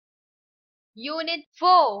Unit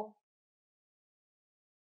 4.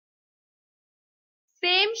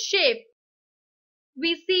 Same shape.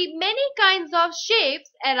 We see many kinds of shapes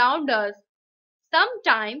around us.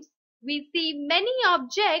 Sometimes we see many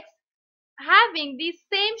objects having the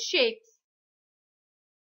same shapes.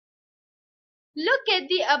 Look at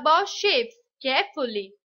the above shapes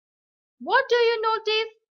carefully. What do you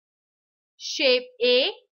notice? Shape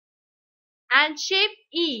A and shape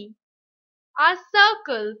E are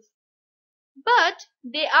circles, but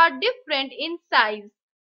they are different in size.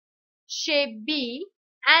 Shape B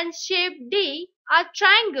and shape D are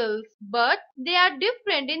triangles, but they are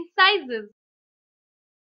different in sizes.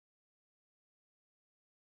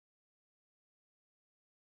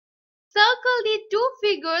 Circle the two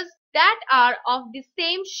figures that are of the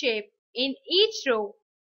same shape in each row.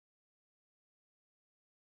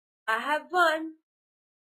 I have one.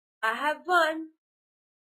 I have one.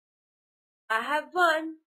 I have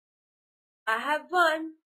one. I have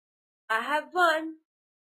one. I have one.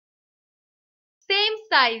 Same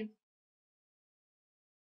size.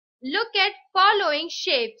 Look at following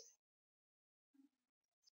shapes.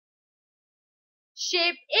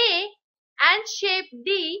 Shape A and shape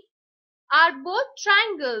D are both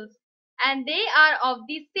triangles and they are of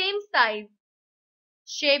the same size.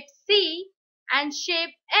 Shape C and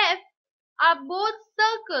shape F are both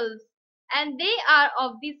circles and they are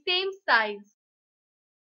of the same size.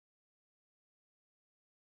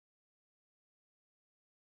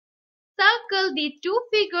 Circle the two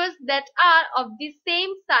figures that are of the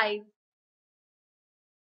same size.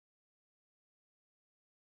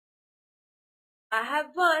 I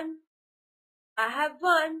have one. I have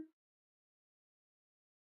one.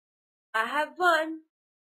 I have one.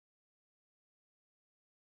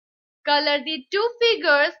 Color the two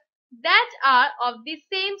figures that are of the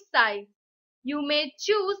same size. You may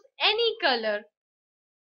choose any color.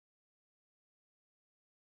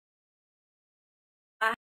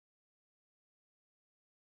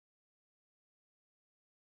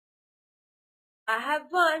 I have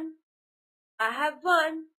one. I have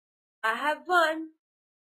one. I have one.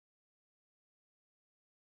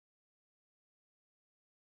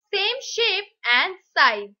 Same shape and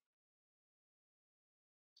size.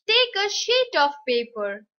 Take a sheet of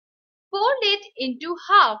paper. Fold it into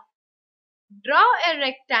half. Draw a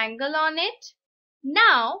rectangle on it.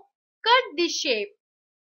 Now cut the shape.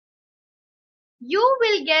 You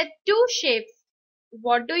will get two shapes.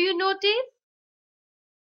 What do you notice?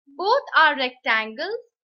 Both are rectangles.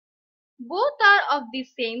 Both are of the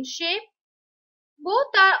same shape.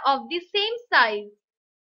 Both are of the same size.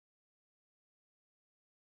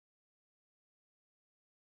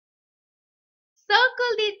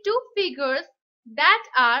 Circle the two figures that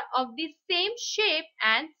are of the same shape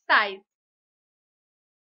and size.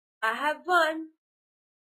 I have one.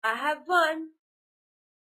 I have one.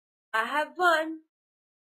 I have one.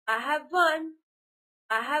 I have one.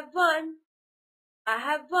 I have one. I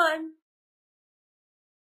have one.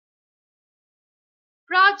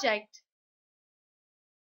 Project.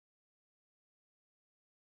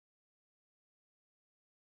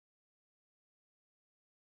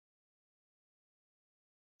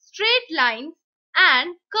 Straight lines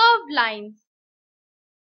and curved lines.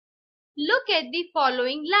 Look at the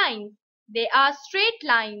following lines. They are straight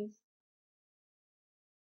lines.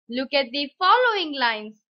 Look at the following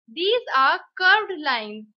lines. These are curved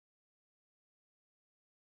lines.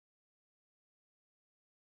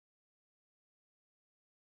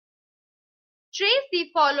 Trace the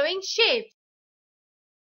following shapes.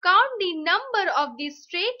 Count the number of the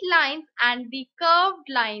straight lines and the curved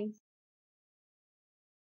lines.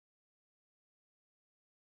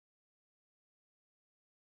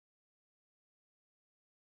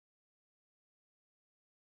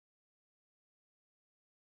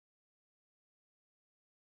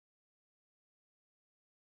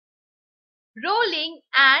 Rolling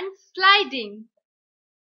and sliding.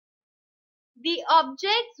 The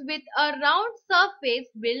objects with a round surface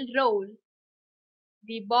will roll.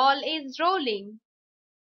 The ball is rolling.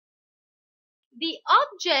 The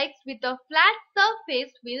objects with a flat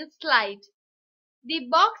surface will slide. The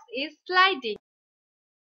box is sliding.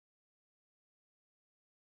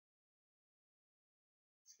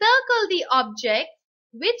 Circle the objects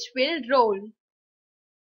which will roll.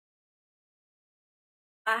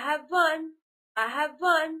 I have one. I have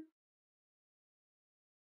one.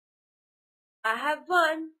 I have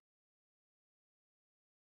one.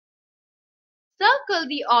 Circle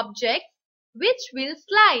the objects which will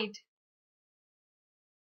slide.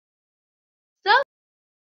 Circle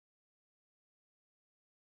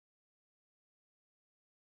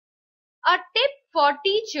a tip for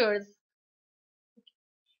teachers.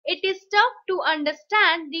 it is tough to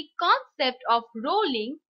understand the concept of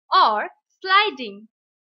rolling or sliding.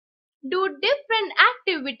 Do different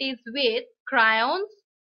activities with crayons,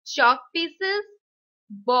 chalk pieces,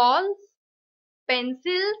 balls,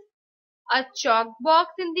 pencils, a chalk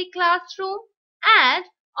box in the classroom, and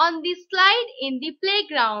on the slide in the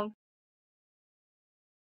playground.